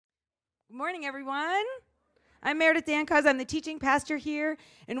Good morning, everyone. I'm Meredith Dankos. I'm the teaching pastor here,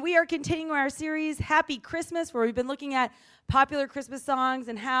 and we are continuing our series, Happy Christmas, where we've been looking at popular Christmas songs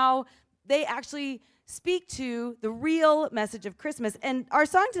and how they actually speak to the real message of Christmas. And our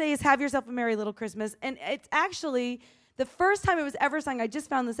song today is Have Yourself a Merry Little Christmas, and it's actually the first time it was ever sung, I just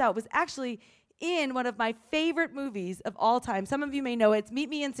found this out, was actually in one of my favorite movies of all time. Some of you may know it. It's Meet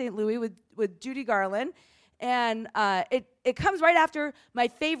Me in St. Louis with Judy Garland. And it comes right after my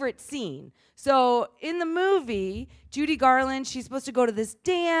favorite scene. So in the movie, Judy Garland, she's supposed to go to this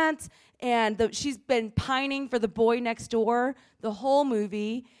dance, and she's been pining for the boy next door the whole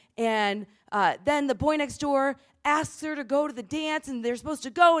movie. And then the boy next door asks her to go to the dance, and they're supposed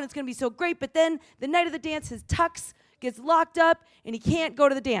to go, and it's going to be so great. But then the night of the dance, his tux gets locked up, and he can't go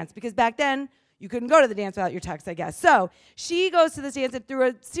to the dance because back then, you couldn't go to the dance without your tux, I guess. So she goes to this dance, and through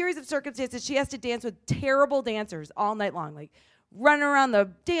a series of circumstances, she has to dance with terrible dancers all night long, like running around the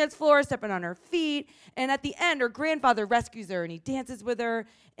dance floor, stepping on her feet. And at the end, her grandfather rescues her, and he dances with her,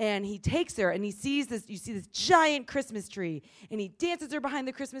 and he takes her, and he sees this, you see this giant Christmas tree, and he dances her behind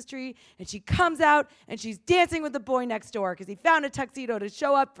the Christmas tree, and she comes out, and she's dancing with the boy next door because he found a tuxedo to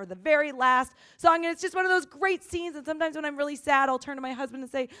show up for the very last song. And it's just one of those great scenes, and sometimes when I'm really sad, I'll turn to my husband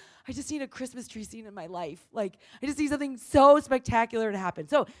and say, I just need a Christmas tree scene in my life. Like, I just need something so spectacular to happen.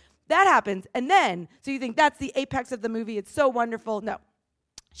 So that happens, and then, so you think that's the apex of the movie, it's so wonderful. No.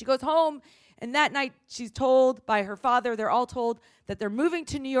 She goes home, and that night she's told by her father, they're all told that they're moving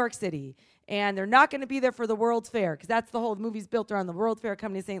to New York City, and they're not going to be there for the World's Fair, because that's the whole movie's built around the World's Fair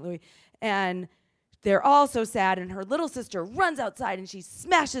coming to St. Louis. And they're all so sad, and her little sister runs outside, and she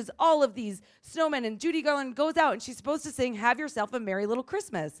smashes all of these snowmen, and Judy Garland goes out, and she's supposed to sing, Have Yourself a Merry Little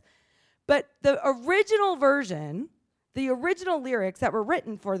Christmas. But the original version, the original lyrics that were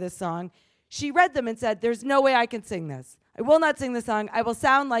written for this song, she read them and said, there's no way I can sing this. I will not sing this song. I will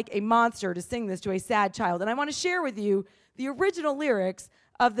sound like a monster to sing this to a sad child. And I want to share with you the original lyrics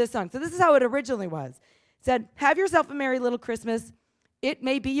of this song. So this is how it originally was. It said, have yourself a merry little Christmas. It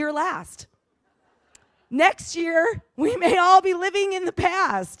may be your last. Next year, we may all be living in the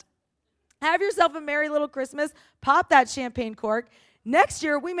past. Have yourself a merry little Christmas. Pop that champagne cork. Next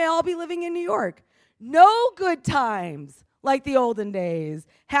year, we may all be living in New York. No good times like the olden days.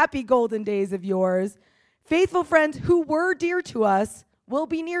 Happy golden days of yours. Faithful friends who were dear to us will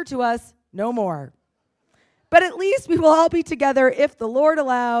be near to us no more. But at least we will all be together if the Lord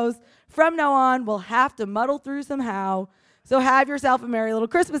allows. From now on, we'll have to muddle through somehow. So have yourself a merry little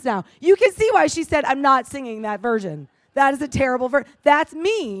Christmas now. You can see why she said, I'm not singing that version. That is a terrible version. That's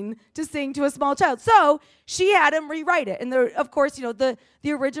mean to sing to a small child. So she had him rewrite it. And of course, you know, the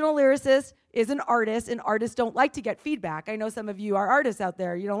original lyricist is an artist, and artists don't like to get feedback. I know some of you are artists out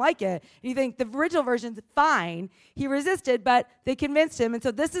there. You don't like it. And you think the original version's fine. He resisted, but they convinced him. And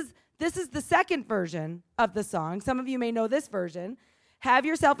so this is the second version of the song. Some of you may know this version. Have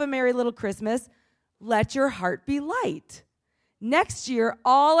yourself a merry little Christmas. Let your heart be light. Next year,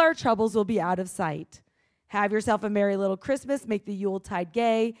 all our troubles will be out of sight. Have yourself a merry little Christmas. Make the Yuletide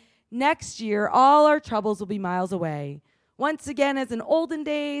gay. Next year, all our troubles will be miles away. Once again, as in olden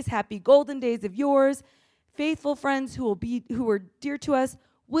days, happy golden days of yours. Faithful friends who are dear to us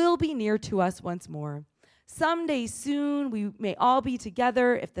will be near to us once more. Someday soon, we may all be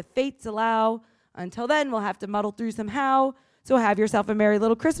together if the fates allow. Until then, we'll have to muddle through somehow. So have yourself a merry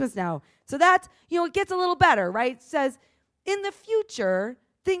little Christmas now. So that's, it gets a little better, right? It says, in the future,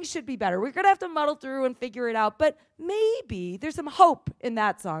 things should be better. We're going to have to muddle through and figure it out, but maybe there's some hope in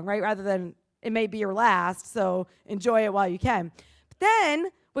that song, right? Rather than it may be your last, so enjoy it while you can. But then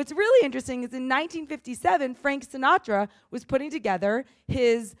what's really interesting is in 1957, Frank Sinatra was putting together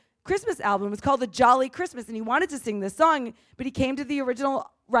his Christmas album. It was called The Jolly Christmas, and he wanted to sing this song, but he came to the original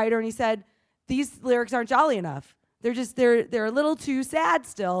writer and he said, these lyrics aren't jolly enough. They're a little too sad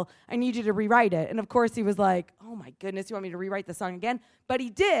still. I need you to rewrite it. And of course he was like, oh my goodness, you want me to rewrite the song again? But he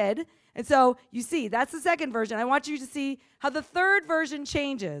did. And so you see, that's the second version. I want you to see how the third version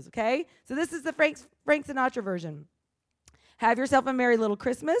changes, okay? So this is the Frank Sinatra version. Have yourself a merry little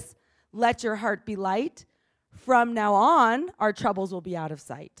Christmas. Let your heart be light. From now on, our troubles will be out of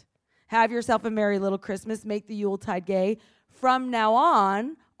sight. Have yourself a merry little Christmas. Make the Yuletide gay. From now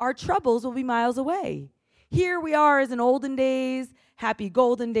on, our troubles will be miles away. Here we are as in olden days, happy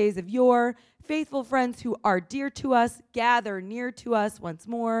golden days of yore. Faithful friends who are dear to us, gather near to us once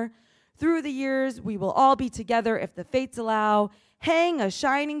more. Through the years, we will all be together if the fates allow. Hang a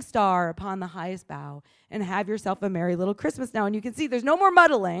shining star upon the highest bough and have yourself a merry little Christmas now. And you can see there's no more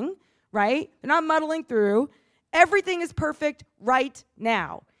muddling, right? They're not muddling through. Everything is perfect right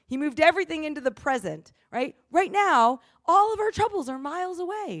now. He moved everything into the present, right? Right now, all of our troubles are miles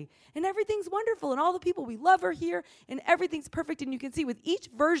away, and everything's wonderful, and all the people we love are here, and everything's perfect. And you can see with each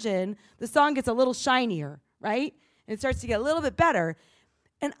version, the song gets a little shinier, right? And it starts to get a little bit better.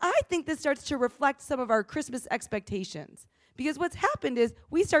 And I think this starts to reflect some of our Christmas expectations. Because what's happened is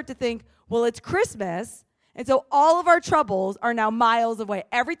we start to think, well, it's Christmas, and so all of our troubles are now miles away.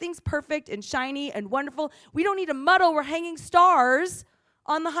 Everything's perfect and shiny and wonderful. We don't need a muddle. We're hanging stars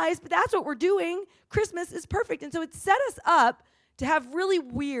on the highest, but that's what we're doing. Christmas is perfect. And so it set us up to have really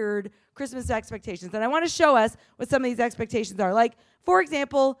weird Christmas expectations. And I want to show us what some of these expectations are. Like, for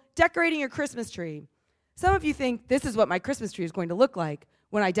example, decorating your Christmas tree. Some of you think this is what my Christmas tree is going to look like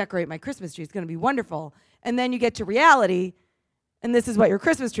when I decorate my Christmas tree. It's going to be wonderful. And then you get to reality, and this is what your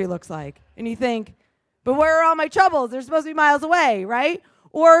Christmas tree looks like. And you think, but where are all my troubles? They're supposed to be miles away, right?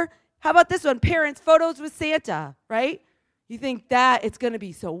 Or how about this one? Parents' photos with Santa, right? You think that it's going to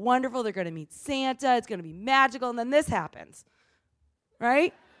be so wonderful. They're going to meet Santa. It's going to be magical. And then this happens,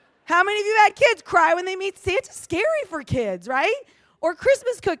 right? How many of you had kids cry when they meet Santa? Scary for kids, right? Or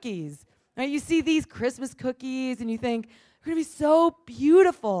Christmas cookies. Right? You see these Christmas cookies, and you think, they're going to be so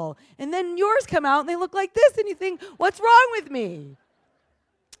beautiful. And then yours come out, and they look like this, and you think, what's wrong with me?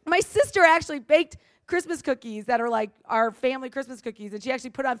 My sister actually baked Christmas cookies that are like our family Christmas cookies, and she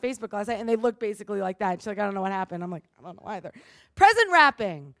actually put it on Facebook last night, and they look basically like that. She's like, I don't know what happened. I'm like, I don't know either. Present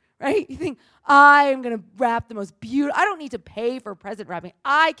wrapping, right? You think, I'm going to wrap the most beautiful. I don't need to pay for present wrapping.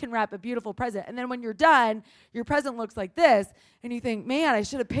 I can wrap a beautiful present. And then when you're done, your present looks like this, and you think, man, I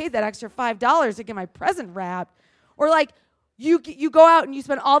should have paid that extra $5 to get my present wrapped. Or like, you go out and you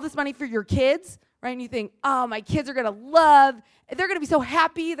spend all this money for your kids, right? And you think, oh, my kids are going to love, they're going to be so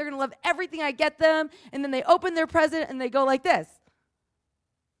happy, they're going to love everything I get them. And then they open their present and they go like this.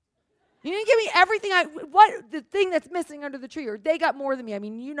 You didn't give me everything the thing that's missing under the tree, or they got more than me. I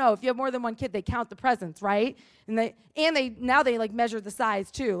mean, you know, if you have more than one kid, they count the presents, right? And they now like measure the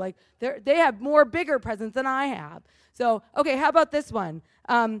size too. Like they have more bigger presents than I have. So, okay, how about this one?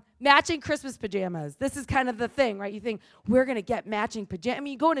 Matching Christmas pajamas. This is kind of the thing, right? You think, we're going to get matching pajamas. I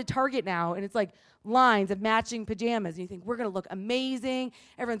mean, you go into Target now, and it's like lines of matching pajamas. And you think, we're going to look amazing.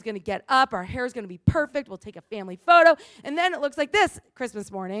 Everyone's going to get up. Our hair's going to be perfect. We'll take a family photo. And then it looks like this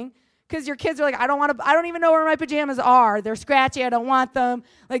Christmas morning, because your kids are like, I don't even know where my pajamas are. They're scratchy. I don't want them.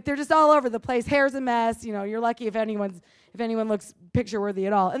 Like, they're just all over the place. Hair's a mess. You know, you're lucky if anyone looks picture-worthy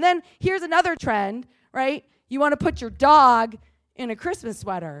at all. And then here's another trend, right? You want to put your dog in a Christmas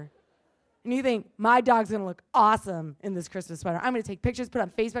sweater. And you think, my dog's going to look awesome in this Christmas sweater. I'm going to take pictures, put it on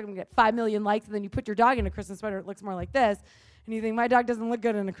Facebook, I'm going to get 5 million likes, and then you put your dog in a Christmas sweater, it looks more like this. And you think, my dog doesn't look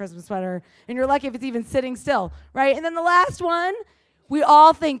good in a Christmas sweater. And you're lucky if it's even sitting still, right? And then the last one, we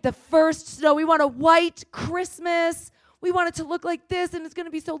all think the first snow, we want a white Christmas. We want it to look like this, and it's going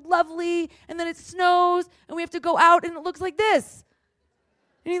to be so lovely. And then it snows, and we have to go out, and it looks like this.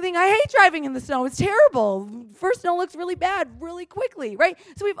 And you think, I hate driving in the snow. It's terrible. First snow looks really bad really quickly, right?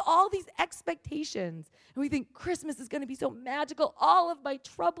 So we have all these expectations. And we think Christmas is going to be so magical. All of my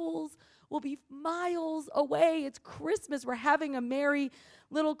troubles will be miles away. It's Christmas. We're having a merry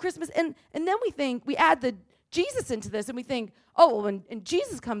little Christmas. And then we add the Jesus into this, and we think, oh, well, when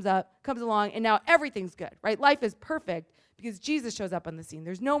Jesus comes along, and now everything's good, right? Life is perfect because Jesus shows up on the scene.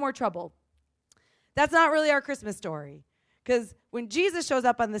 There's no more trouble. That's not really our Christmas story. Because when Jesus shows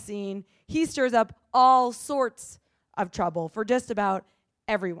up on the scene, he stirs up all sorts of trouble for just about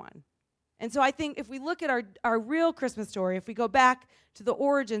everyone. And so I think if we look at our real Christmas story, if we go back to the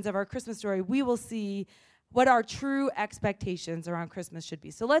origins of our Christmas story, we will see what our true expectations around Christmas should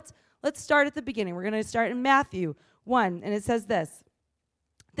be. So let's start at the beginning. We're going to start in Matthew 1, and it says this.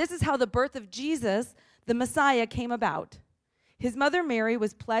 This is how the birth of Jesus, the Messiah, came about. His mother Mary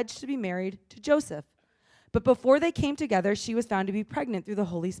was pledged to be married to Joseph. But before they came together, she was found to be pregnant through the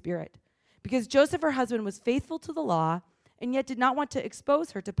Holy Spirit. Because Joseph, her husband, was faithful to the law and yet did not want to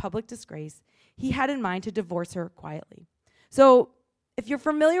expose her to public disgrace, he had in mind to divorce her quietly. So if you're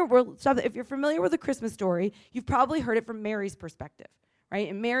familiar with the Christmas story, you've probably heard it from Mary's perspective, right?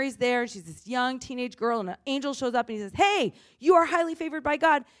 And Mary's there, she's this young teenage girl, and an angel shows up and he says, hey, you are highly favored by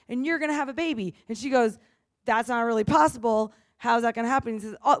God, and you're going to have a baby. And she goes, that's not really possible. How's that going to happen? He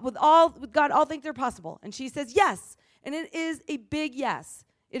says, with God, all things are possible. And she says, yes. And it is a big yes.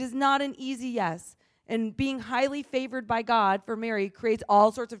 It is not an easy yes. And being highly favored by God for Mary creates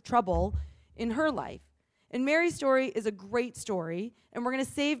all sorts of trouble in her life. And Mary's story is a great story. And we're going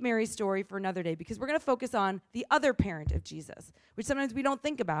to save Mary's story for another day because we're going to focus on the other parent of Jesus, which sometimes we don't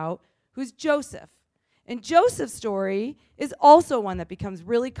think about, who's Joseph. And Joseph's story is also one that becomes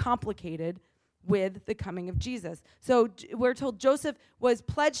really complicated with the coming of Jesus. So we're told Joseph was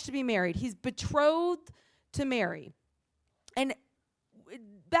pledged to be married. He's betrothed to Mary. And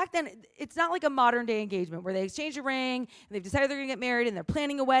back then, it's not like a modern day engagement where they exchange a ring and they've decided they're going to get married and they're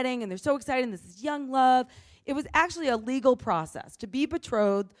planning a wedding and they're so excited and this is young love. It was actually a legal process. To be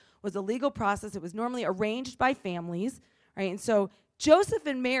betrothed was a legal process. It was normally arranged by families, right? And so Joseph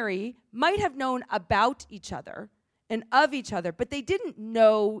and Mary might have known about each other and of each other, but they didn't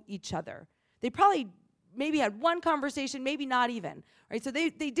know each other. They probably maybe had one conversation, maybe not even, right? So they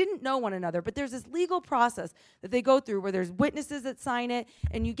didn't know one another, but there's this legal process that they go through where there's witnesses that sign it,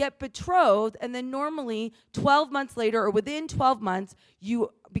 and you get betrothed, and then normally 12 months later or within 12 months, you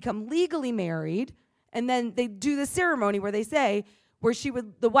become legally married, and then they do the ceremony where they say, where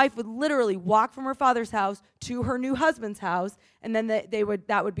the wife would literally walk from her father's house to her new husband's house, and then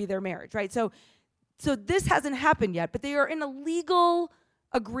that would be their marriage, right? So this hasn't happened yet, but they are in a legal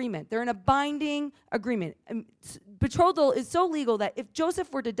agreement. They're in a binding agreement. And betrothal is so legal that if Joseph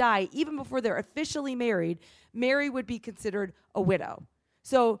were to die, even before they're officially married, Mary would be considered a widow.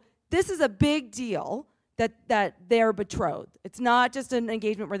 So this is a big deal that they're betrothed. It's not just an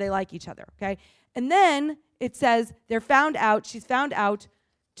engagement where they like each other, okay? And then it says she's found out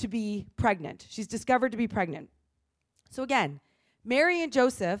to be pregnant. She's discovered to be pregnant. So again, Mary and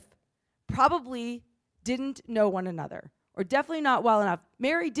Joseph probably didn't know one another, or definitely not well enough.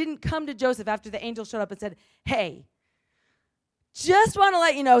 Mary didn't come to Joseph after the angel showed up and said, hey, just want to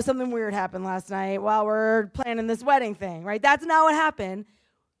let you know something weird happened last night while we're planning this wedding thing, right? That's not what happened.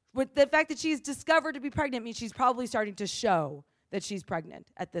 With the fact that she's discovered to be pregnant means she's probably starting to show that she's pregnant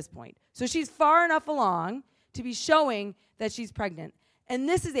at this point. So she's far enough along to be showing that she's pregnant. And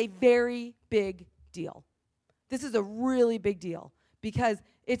this is a very big deal. This is a really big deal because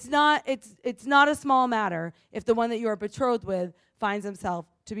it's not a small matter if the one that you are betrothed with finds himself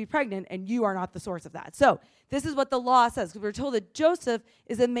to be pregnant and you are not the source of that. So this is what the law says, because we're told that Joseph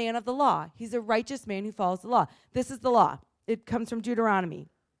is a man of the law. He's a righteous man who follows the law. This is the law. It comes from Deuteronomy.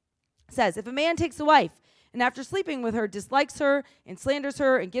 It says, if a man takes a wife and after sleeping with her dislikes her and slanders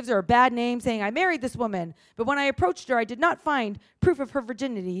her and gives her a bad name, saying, I married this woman, but when I approached her I did not find proof of her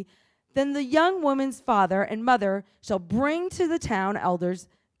virginity, then the young woman's father and mother shall bring to the town elders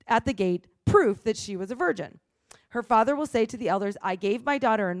at the gate proof that she was a virgin. Her father will say to the elders, I gave my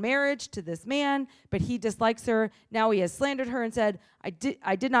daughter in marriage to this man, but he dislikes her. Now he has slandered her and said,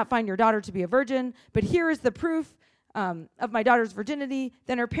 I did not find your daughter to be a virgin, but here is the proof of my daughter's virginity.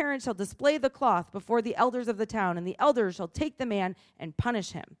 Then her parents shall display the cloth before the elders of the town, and the elders shall take the man and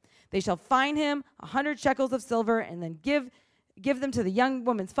punish him. They shall fine him 100 shekels of silver and then give them to the young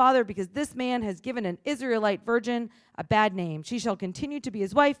woman's father, because this man has given an Israelite virgin a bad name. She shall continue to be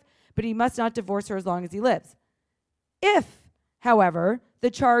his wife, but he must not divorce her as long as he lives. If, however, the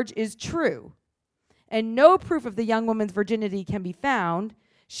charge is true, and no proof of the young woman's virginity can be found,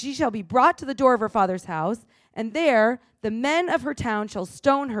 she shall be brought to the door of her father's house, and there the men of her town shall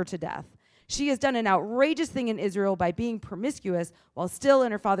stone her to death. She has done an outrageous thing in Israel by being promiscuous while still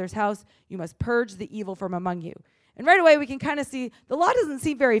in her father's house. You must purge the evil from among you. And right away we can kind of see the law doesn't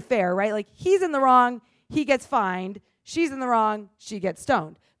seem very fair, right? Like he's in the wrong, he gets fined. She's in the wrong, she gets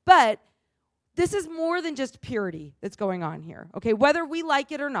stoned. But this is more than just purity that's going on here, okay? Whether we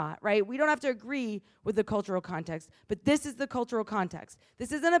like it or not, right? We don't have to agree with the cultural context, but this is the cultural context.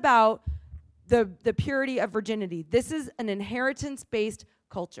 This isn't about the purity of virginity. This is an inheritance-based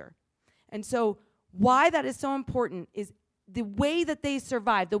culture. And so why that is so important is the way that they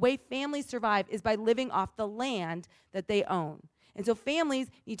survive, the way families survive is by living off the land that they own. And so families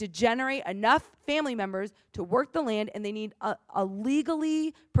need to generate enough family members to work the land, and they need a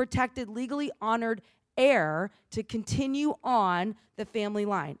legally protected, legally honored heir to continue on the family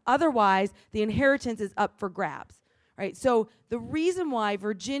line. Otherwise, the inheritance is up for grabs, right? So the reason why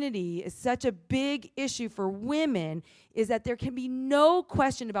virginity is such a big issue for women is that there can be no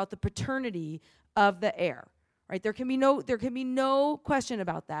question about the paternity of the heir. Right? There can be no question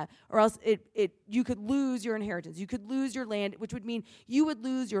about that, or else you could lose your inheritance. You could lose your land, which would mean you would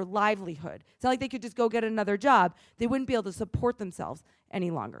lose your livelihood. It's not like they could just go get another job. They wouldn't be able to support themselves any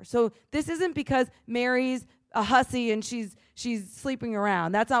longer. So this isn't because Mary's a hussy and she's sleeping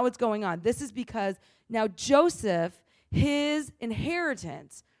around. That's not what's going on. This is because now Joseph, his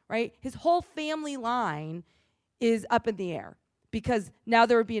inheritance, right? His whole family line is up in the air, because now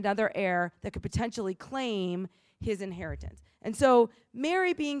there would be another heir that could potentially claim his inheritance. And so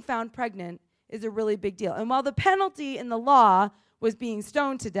Mary being found pregnant is a really big deal. And while the penalty in the law was being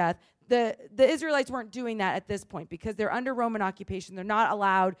stoned to death, the Israelites weren't doing that at this point because they're under Roman occupation. You're not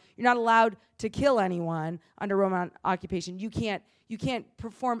allowed to kill anyone under Roman occupation. You can't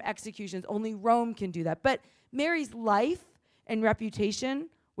perform executions. Only Rome can do that. But Mary's life and reputation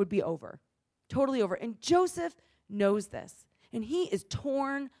would be over, totally over. And Joseph knows this, and he is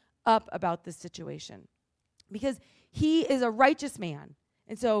torn up about this situation because he is a righteous man.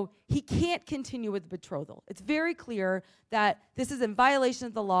 And so he can't continue with the betrothal. It's very clear that this is in violation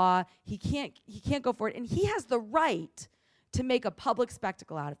of the law. He can't go for it. And he has the right to make a public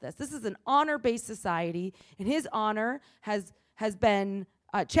spectacle out of this. This is an honor-based society, and his honor has been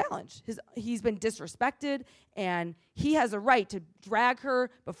challenged. He's been disrespected, and he has a right to drag her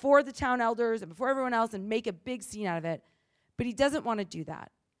before the town elders and before everyone else and make a big scene out of it. But he doesn't want to do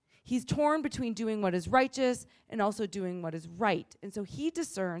that. He's torn between doing what is righteous and also doing what is right. And so he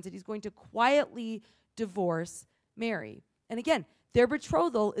discerns that he's going to quietly divorce Mary. And again, their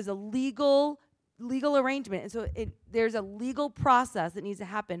betrothal is a legal arrangement. And so there's a legal process that needs to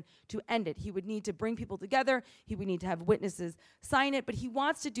happen to end it. He would need to bring people together. He would need to have witnesses sign it. But he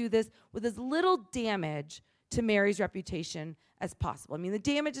wants to do this with as little damage to Mary's reputation as possible. I mean, the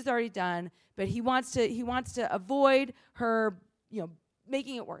damage is already done, but he wants to avoid her,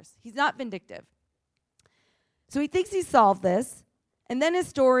 making it worse. He's not vindictive. So he thinks he's solved this, and then his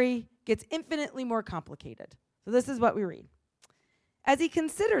story gets infinitely more complicated. So this is what we read. As he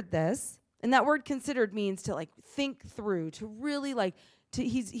considered this, and that word considered means to think through, to really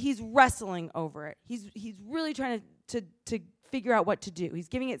he's wrestling over it. He's really trying to figure out what to do. He's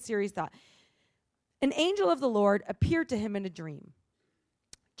giving it serious thought. An angel of the Lord appeared to him in a dream.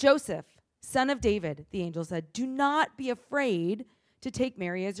 Joseph, son of David, the angel said, do not be afraid to take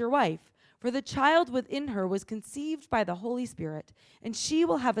Mary as your wife, for the child within her was conceived by the Holy Spirit, and she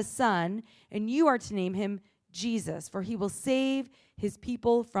will have a son, and you are to name him Jesus, for he will save his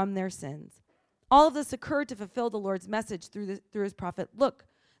people from their sins. All of this occurred to fulfill the Lord's message through his prophet. Look,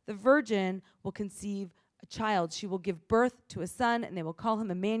 the virgin will conceive a child. She will give birth to a son, and they will call him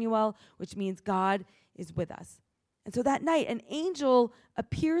Emmanuel, which means God is with us. And so that night, an angel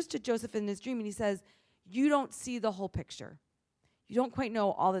appears to Joseph in his dream, and he says, you don't see the whole picture. You don't quite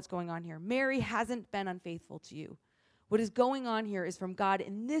know all that's going on here. Mary hasn't been unfaithful to you. What is going on here is from God,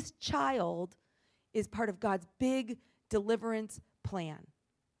 and this child is part of God's big deliverance plan.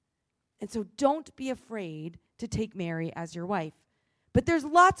 And so don't be afraid to take Mary as your wife. But there's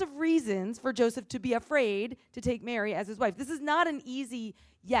lots of reasons for Joseph to be afraid to take Mary as his wife. This is not an easy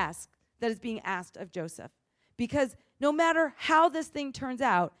yes that is being asked of Joseph. Because no matter how this thing turns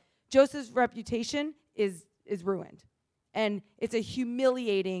out, Joseph's reputation is ruined. And it's a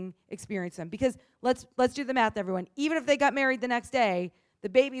humiliating experience for them. Because let's do the math, everyone. Even if they got married the next day, the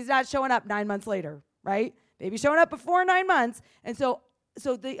baby's not showing up 9 months later, right? Baby's showing up before 9 months. And so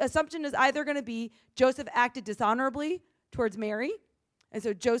the assumption is either going to be Joseph acted dishonorably towards Mary, and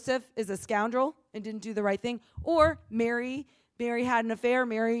so Joseph is a scoundrel and didn't do the right thing, or Mary had an affair,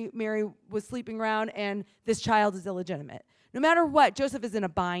 Mary was sleeping around, and this child is illegitimate. No matter what, Joseph is in a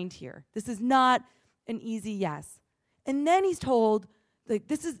bind here. This is not an easy yes. And then he's told,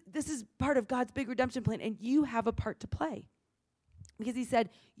 this is part of God's big redemption plan, and you have a part to play. Because he said,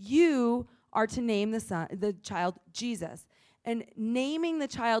 you are to name the child Jesus. And naming the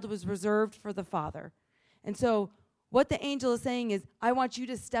child was reserved for the father. And so what the angel is saying is, I want you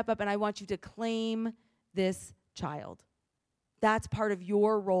to step up and I want you to claim this child. That's part of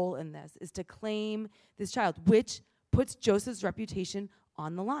your role in this, is to claim this child, which puts Joseph's reputation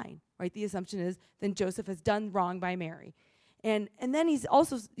on the line, right? The assumption is then Joseph has done wrong by Mary. And then he's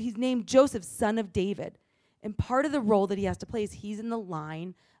named Joseph, son of David. And part of the role that he has to play is he's in the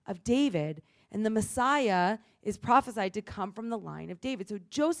line of David. And the Messiah is prophesied to come from the line of David. So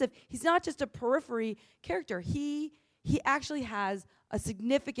Joseph, he's not just a periphery character. He actually has a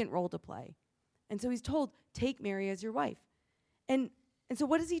significant role to play. And so he's told, take Mary as your wife. And so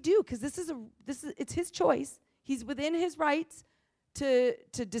what does he do? Because it's his choice. He's within his rights to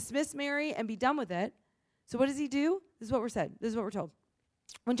dismiss Mary and be done with it. So what does he do? This is what we're said. This is what we're told.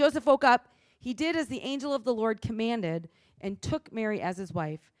 When Joseph woke up, he did as the angel of the Lord commanded and took Mary as his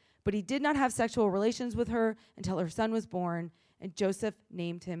wife. But he did not have sexual relations with her until her son was born, and Joseph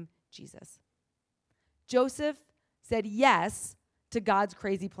named him Jesus. Joseph said yes to God's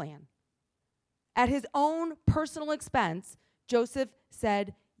crazy plan. At his own personal expense, Joseph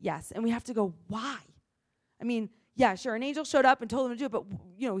said yes. And we have to go, why? I mean, yeah, sure, an angel showed up and told him to do it, but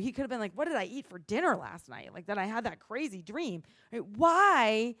he could have been like, what did I eat for dinner last night? Like that I had that crazy dream. Right?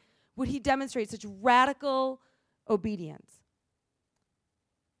 Why would he demonstrate such radical obedience?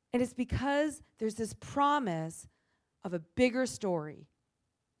 And it's because there's this promise of a bigger story,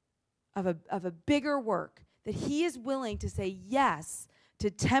 of a bigger work, that he is willing to say yes to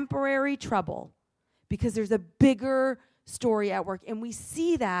temporary trouble because there's a bigger story at work. And we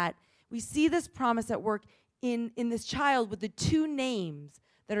see this promise at work in this child with the two names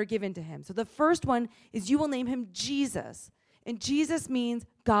that are given to him. So the first one is, you will name him Jesus. And Jesus means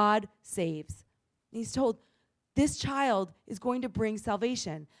God saves. And he's told, this child is going to bring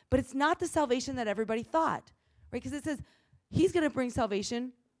salvation. But it's not the salvation that everybody thought, right? Because it says he's going to bring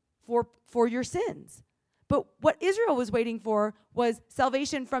salvation for your sins. But what Israel was waiting for was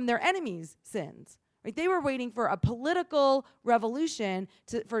salvation from their enemies' sins. Right? They were waiting for a political revolution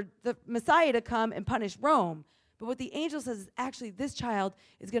for the Messiah to come and punish Rome. But what the angel says is, actually, this child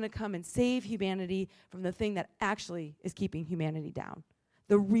is going to come and save humanity from the thing that actually is keeping humanity down,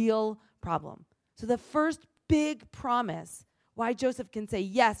 the real problem. So the first big promise why Joseph can say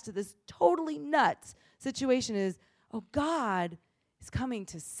yes to this totally nuts situation is, oh, God is coming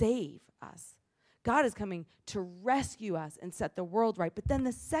to save us. God is coming to rescue us and set the world right. But then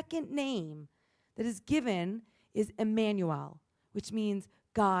the second name that is given is Emmanuel, which means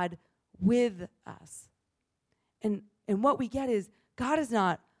God with us. And what we get is, God is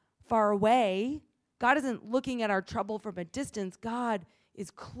not far away. God isn't looking at our trouble from a distance. God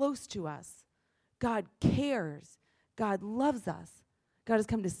is close to us. God cares. God loves us. God has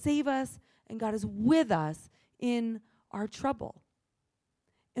come to save us, and God is with us in our trouble.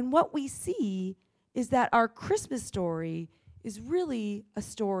 And what we see is that our Christmas story is really a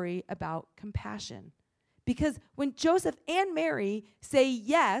story about compassion. Because when Joseph and Mary say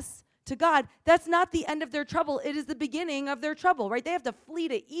yes to God, that's not the end of their trouble. It is the beginning of their trouble, right? They have to flee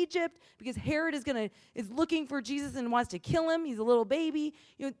to Egypt because Herod is looking for Jesus and wants to kill him. He's a little baby.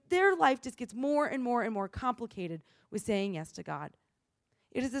 Their life just gets more and more and more complicated with saying yes to God.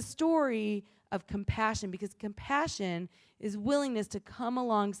 It is a story of compassion, because compassion is willingness to come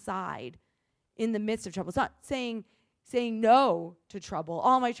alongside in the midst of trouble. It's not saying no to trouble.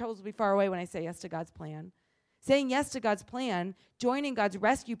 All my troubles will be far away when I say yes to God's plan. Saying yes to God's plan, joining God's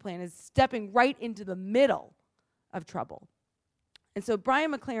rescue plan, is stepping right into the middle of trouble. And so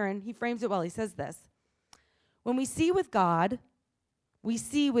Brian McLaren, he frames it well. He says this: when we see with God, we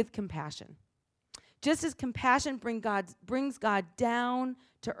see with compassion. Just as compassion brings God down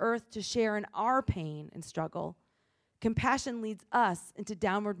to earth to share in our pain and struggle, compassion leads us into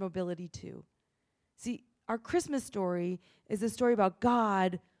downward mobility too. See, our Christmas story is a story about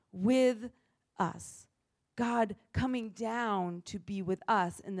God with us. God coming down to be with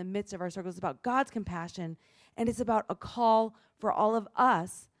us in the midst of our struggles. It's about God's compassion, and it's about a call for all of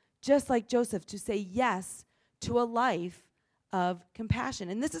us, just like Joseph, to say yes to a life of compassion.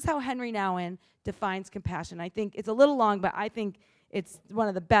 And this is how Henry Nouwen defines compassion. I think it's a little long, but I think it's one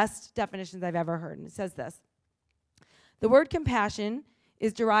of the best definitions I've ever heard. And it says this: the word compassion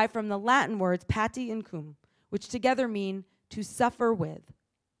is derived from the Latin words pati and cum, which together mean to suffer with.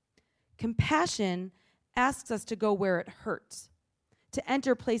 Compassion asks us to go where it hurts, to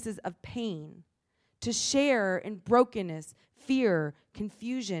enter places of pain, to share in brokenness, fear,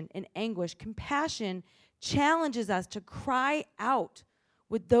 confusion, and anguish. Compassion challenges us to cry out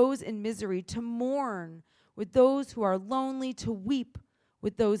with those in misery, to mourn with those who are lonely, to weep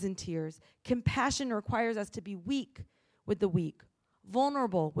with those in tears. Compassion requires us to be weak with the weak,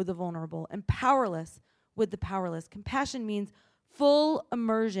 vulnerable with the vulnerable, and powerless with the powerless. Compassion means full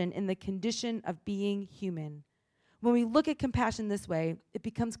immersion in the condition of being human. When we look at compassion this way, it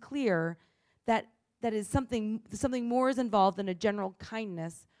becomes clear that is something more is involved than a general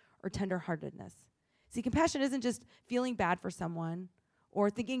kindness or tenderheartedness. See, compassion isn't just feeling bad for someone or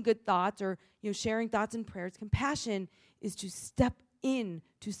thinking good thoughts or sharing thoughts and prayers. Compassion is to step in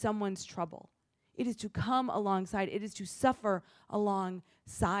to someone's trouble. It is to come alongside. It is to suffer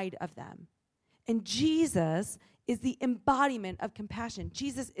alongside of them. And Jesus is the embodiment of compassion.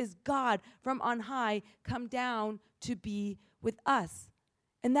 Jesus is God from on high, come down to be with us.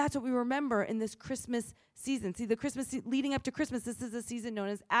 And that's what we remember in this Christmas season. See, the Christmas leading up to Christmas, this is a season known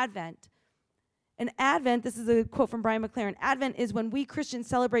as Advent. And Advent, this is a quote from Brian McLaren, Advent is when we Christians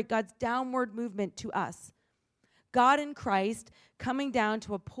celebrate God's downward movement to us. God in Christ coming down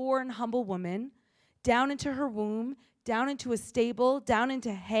to a poor and humble woman, down into her womb, down into a stable, down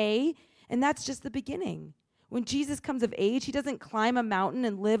into hay, and that's just the beginning. When Jesus comes of age, he doesn't climb a mountain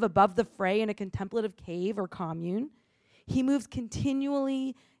and live above the fray in a contemplative cave or commune. He moves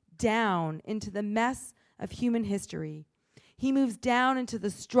continually down into the mess of human history. He moves down into the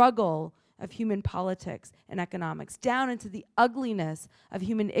struggle of human politics and economics, down into the ugliness of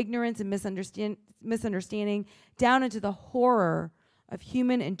human ignorance and misunderstanding, down into the horror of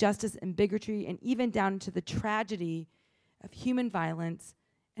human injustice and bigotry, and even down into the tragedy of human violence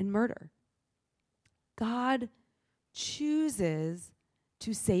and murder. God chooses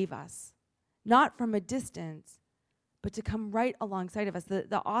to save us, not from a distance, but to come right alongside of us.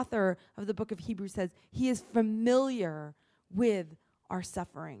 The author of the book of Hebrews says he is familiar with our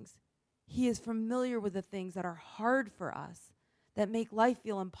sufferings. He is familiar with the things that are hard for us, that make life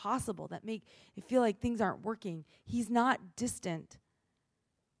feel impossible, that make it feel like things aren't working. He's not distant.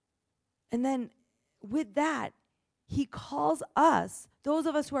 And then with that, he calls us, those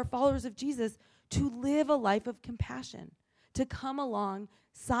of us who are followers of Jesus, to live a life of compassion, to come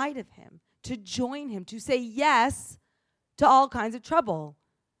alongside of him, to join him, to say yes to all kinds of trouble.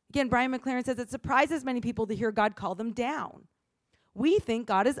 Again, Brian McLaren says it surprises many people to hear God call them down. We think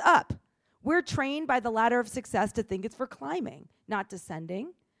God is up. We're trained by the ladder of success to think it's for climbing, not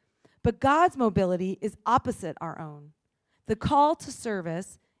descending. But God's mobility is opposite our own. The call to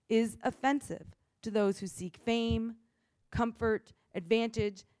service is offensive to those who seek fame, comfort,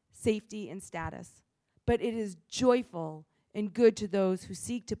 advantage, safety, and status. But it is joyful and good to those who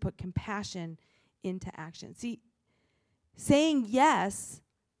seek to put compassion into action. See, saying yes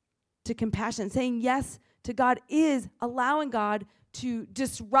to compassion, saying yes to God is allowing God to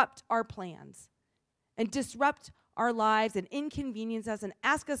disrupt our plans and disrupt our lives and inconvenience us and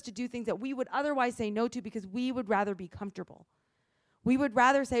ask us to do things that we would otherwise say no to because we would rather be comfortable. We would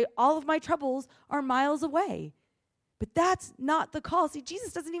rather say, all of my troubles are miles away. But that's not the call. See,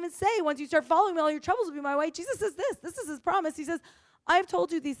 Jesus doesn't even say, once you start following me, all your troubles will be my way. Jesus says this. This is his promise. He says, I've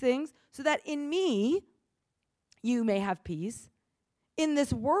told you these things so that in me you may have peace. In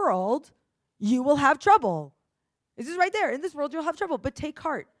this world, you will have trouble. This is right there. In this world, you'll have trouble. But take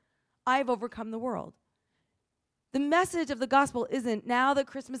heart. I've overcome the world. The message of the gospel isn't now that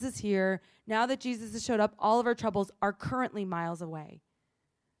Christmas is here, now that Jesus has showed up, all of our troubles are currently miles away.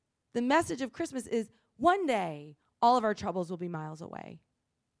 The message of Christmas is one day, all of our troubles will be miles away.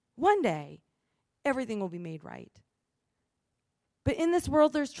 One day, everything will be made right. But in this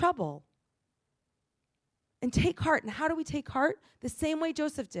world, there's trouble. And take heart. And how do we take heart? The same way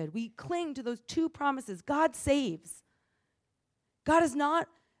Joseph did. We cling to those two promises. God saves. God has not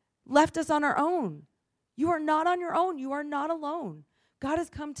left us on our own. You are not on your own. You are not alone. God has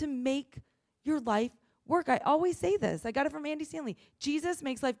come to make your life work. I always say this. I got it from Andy Stanley. Jesus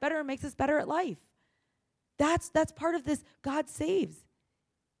makes life better and makes us better at life. That's part of this. God saves.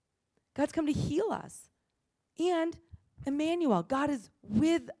 God's come to heal us. And Emmanuel, God is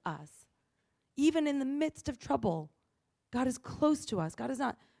with us. Even in the midst of trouble, God is close to us. God is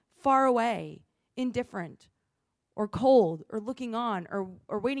not far away, indifferent, or cold, or looking on,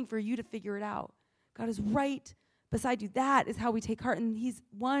 or waiting for you to figure it out. God is right beside you. That is how we take heart, and he's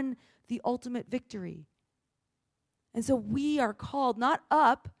won the ultimate victory. And so we are called not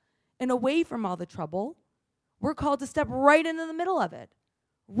up and away from all the trouble. We're called to step right into the middle of it,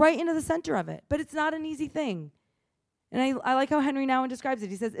 right into the center of it. But it's not an easy thing. And I like how Henry Nouwen describes it.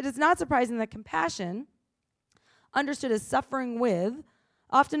 He says, it is not surprising that compassion, understood as suffering with,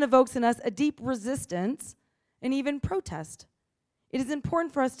 often evokes in us a deep resistance and even protest. It is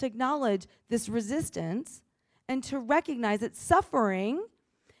important for us to acknowledge this resistance and to recognize that suffering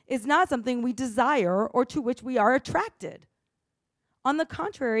is not something we desire or to which we are attracted. On the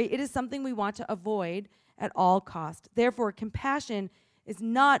contrary, it is something we want to avoid at all cost. Therefore, compassion is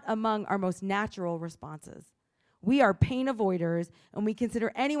not among our most natural responses. We are pain avoiders, and we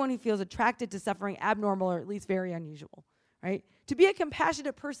consider anyone who feels attracted to suffering abnormal or at least very unusual, right? To be a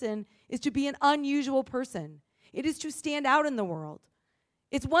compassionate person is to be an unusual person. It is to stand out in the world.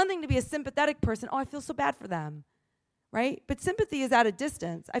 It's one thing to be a sympathetic person. Oh, I feel so bad for them, right? But sympathy is at a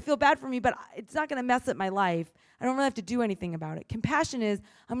distance. I feel bad for me, but it's not going to mess up my life. I don't really have to do anything about it. Compassion is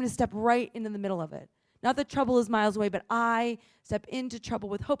I'm going to step right into the middle of it. Not that trouble is miles away, but I step into trouble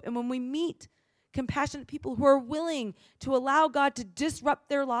with hope. And when we meet compassionate people who are willing to allow God to disrupt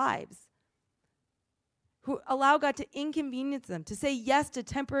their lives, who allow God to inconvenience them, to say yes to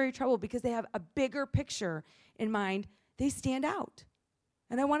temporary trouble because they have a bigger picture in mind, they stand out.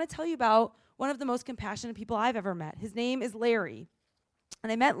 And I want to tell you about one of the most compassionate people I've ever met. His name is Larry.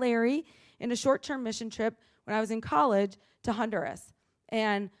 And I met Larry in a short-term mission trip when I was in college to Honduras.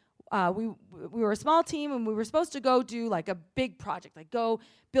 And we were a small team, and we were supposed to go do like a big project, like go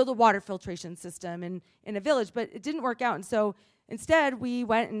build a water filtration system in a village, but it didn't work out. And so instead, we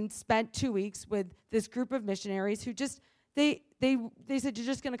went and spent 2 weeks with this group of missionaries who just, they said, you're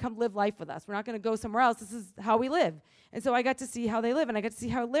just going to come live life with us. We're not going to go somewhere else. This is how we live. And so I got to see how they live, and I got to see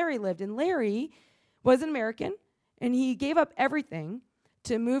how Larry lived. And Larry was an American, and he gave up everything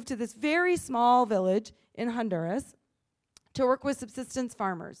to move to this very small village in Honduras to work with subsistence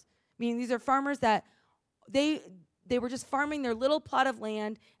farmers. Meaning these are farmers that they they were just farming their little plot of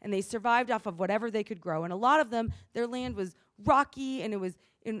land, and they survived off of whatever they could grow. And a lot of them, their land was rocky, and it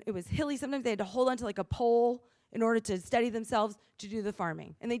was hilly. Sometimes they had to hold onto like a pole in order to steady themselves to do the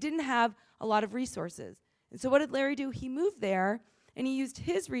farming. And they didn't have a lot of resources. And so what did Larry do? He moved there, and he used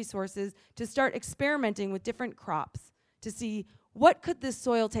his resources to start experimenting with different crops to see what could this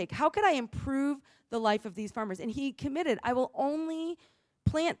soil take? How could I improve the life of these farmers? And he committed, I will only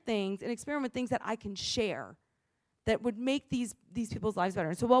plant things and experiment with things that I can share that would make these people's lives better.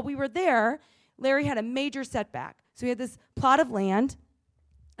 And so while we were there, Larry had a major setback. So he had this plot of land,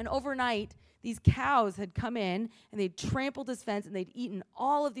 and overnight, these cows had come in, and they'd trampled his fence, and they'd eaten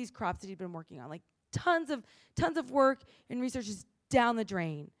all of these crops that he'd been working on, like tons of work and research just down the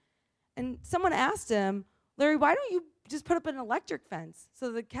drain. And someone asked him, Larry, why don't you just put up an electric fence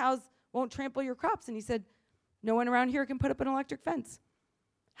so the cows won't trample your crops? And he said, no one around here can put up an electric fence.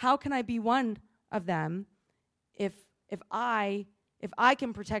 How can I be one of them if I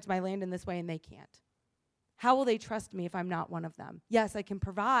can protect my land in this way and they can't? How will they trust me if I'm not one of them? Yes, I can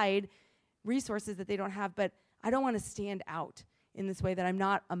provide resources that they don't have, but I don't want to stand out in this way that I'm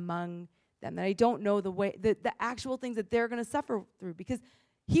not among them, that I don't know the actual things that they're going to suffer through, because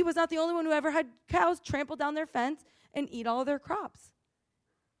he was not the only one who ever had cows trample down their fence and eat all of their crops.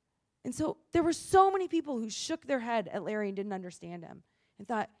 And so there were so many people who shook their head at Larry and didn't understand him and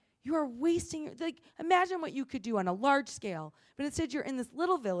thought, you are wasting, imagine what you could do on a large scale, but instead you're in this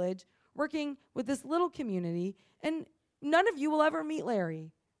little village working with this little community, and none of you will ever meet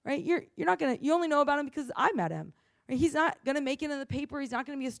Larry, right? You're not going to, you only know about him because I met him, right? He's not going to make it in the paper. He's not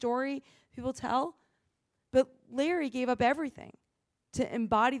going to be a story people tell. But Larry gave up everything to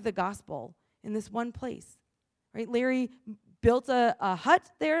embody the gospel in this one place, right? Larry built a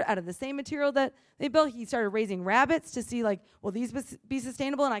hut there out of the same material that they built. He started raising rabbits to see, will these be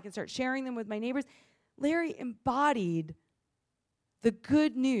sustainable, and I can start sharing them with my neighbors. Larry embodied the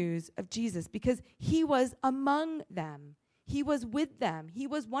good news of Jesus because he was among them. He was with them. He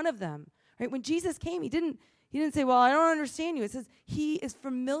was one of them, right? When Jesus came, he didn't say, well, I don't understand you. It says he is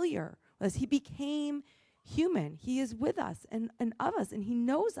familiar with us. He became human. He is with us and of us, and he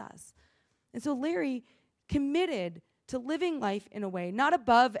knows us. And so Larry committed to living life in a way not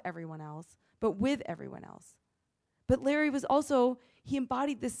above everyone else, but with everyone else. But Larry was also, he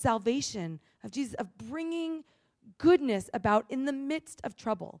embodied this salvation of Jesus, of bringing goodness about in the midst of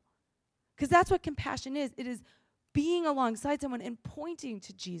trouble. Because that's what compassion is. It is being alongside someone and pointing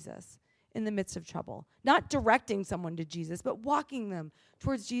to Jesus in the midst of trouble. Not directing someone to Jesus, but walking them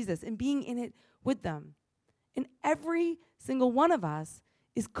towards Jesus and being in it with them. And every single one of us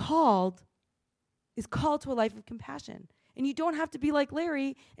is called to a life of compassion. And you don't have to be like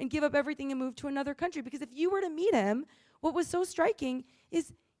Larry and give up everything and move to another country, because if you were to meet him, what was so striking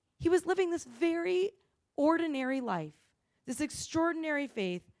is he was living this very ordinary life, this extraordinary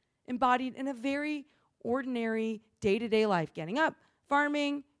faith embodied in a very ordinary day-to-day life, getting up,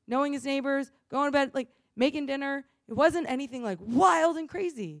 farming, knowing his neighbors, going to bed, making dinner. It wasn't anything wild and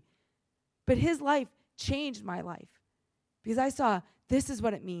crazy. But his life changed my life because I saw this is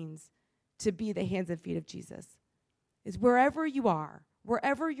what it means to be the hands and feet of Jesus. Is wherever you are,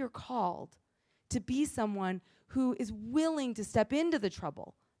 wherever you're called, to be someone who is willing to step into the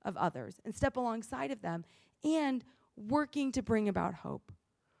trouble of others and step alongside of them and working to bring about hope,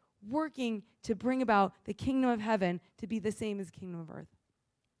 working to bring about the kingdom of heaven to be the same as the kingdom of earth.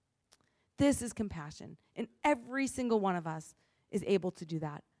 This is compassion, and every single one of us is able to do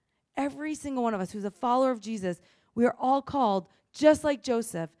that. Every single one of us who's a follower of Jesus, we are all called, just like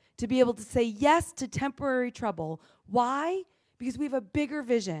Joseph, to be able to say yes to temporary trouble. Why? Because we have a bigger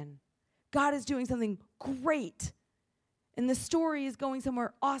vision. God is doing something great, and the story is going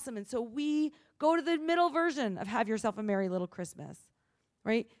somewhere awesome, and so we go to the middle version of Have Yourself a Merry Little Christmas,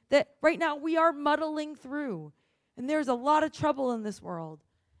 right? That right now we are muddling through, and there's a lot of trouble in this world,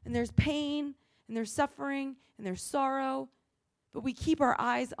 and there's pain, and there's suffering, and there's sorrow, but we keep our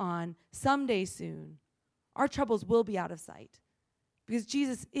eyes on someday soon. Our troubles will be out of sight because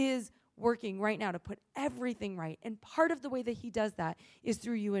Jesus is working right now to put everything right, and part of the way that he does that is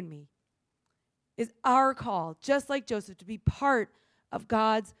through you and me. Is our call, just like Joseph, to be part of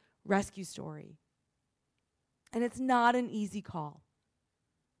God's rescue story. And it's not an easy call.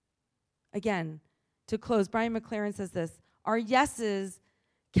 Again, to close, Brian McLaren says this: our yeses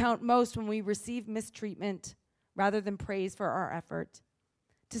count most when we receive mistreatment rather than praise for our effort.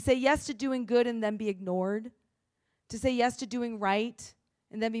 To say yes to doing good and then be ignored. To say yes to doing right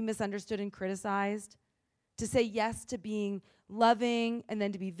and then be misunderstood and criticized. To say yes to being loving and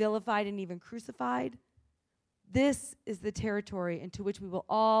then to be vilified and even crucified. This is the territory into which we will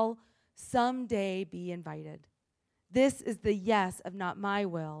all someday be invited. This is the yes of not my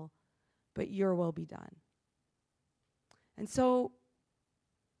will, but your will be done. And so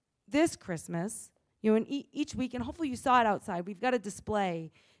this Christmas, in each week, and hopefully you saw it outside, we've got a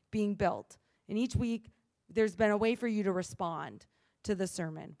display being built. And each week, there's been a way for you to respond to the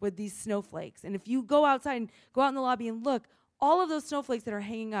sermon with these snowflakes. And if you go outside and go out in the lobby and look, all of those snowflakes that are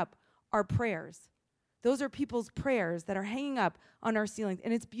hanging up are prayers. Those are people's prayers that are hanging up on our ceilings.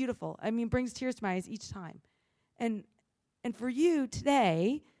 And it's beautiful. It brings tears to my eyes each time. And for you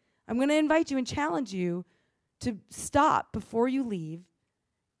today, I'm going to invite you and challenge you to stop before you leave.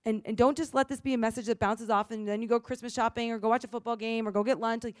 And don't just let this be a message that bounces off and then you go Christmas shopping or go watch a football game or go get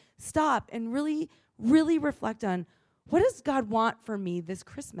lunch. Stop and really, really reflect on, what does God want for me this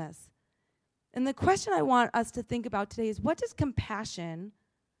Christmas? And the question I want us to think about today is, what does compassion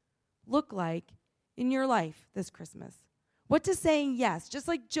look like in your life this Christmas? What does saying yes, just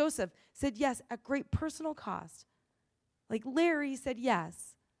like Joseph said yes at great personal cost, like Larry said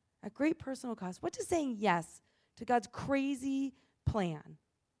yes at great personal cost, what does saying yes to God's crazy plan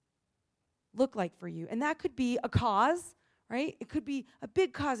look like for you? And that could be a cause, right? It could be a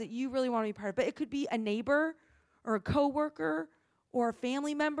big cause that you really want to be part of, but it could be a neighbor or a coworker or a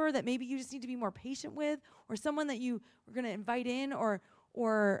family member that maybe you just need to be more patient with, or someone that you are going to invite in, or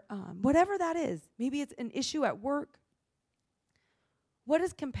whatever that is. Maybe it's an issue at work. What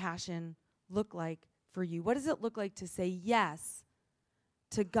does compassion look like for you? What does it look like to say yes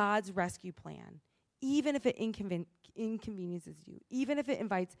to God's rescue plan, even if it inconveniences you, even if it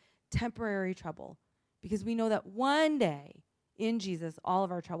invites temporary trouble? Because we know that one day in Jesus, all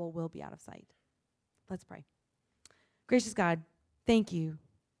of our trouble will be out of sight. Let's pray. Gracious God, thank you.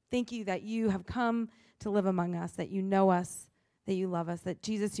 Thank you that you have come to live among us, that you know us, that you love us, that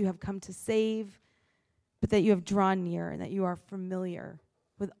Jesus, you have come to save, but that you have drawn near and that you are familiar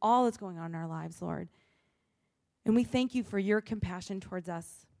with all that's going on in our lives, Lord. And we thank you for your compassion towards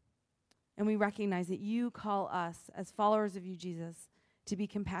us. And we recognize that you call us as followers of you, Jesus, to be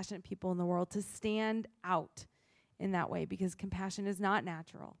compassionate people in the world, to stand out in that way, because compassion is not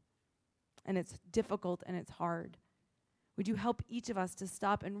natural, and it's difficult and it's hard. Would you help each of us to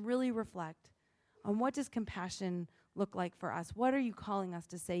stop and really reflect on, what does compassion look like for us? What are you calling us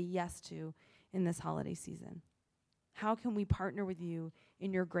to say yes to in this holiday season? How can we partner with you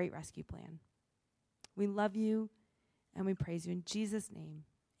in your great rescue plan? We love you and we praise you. In Jesus' name,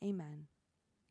 amen.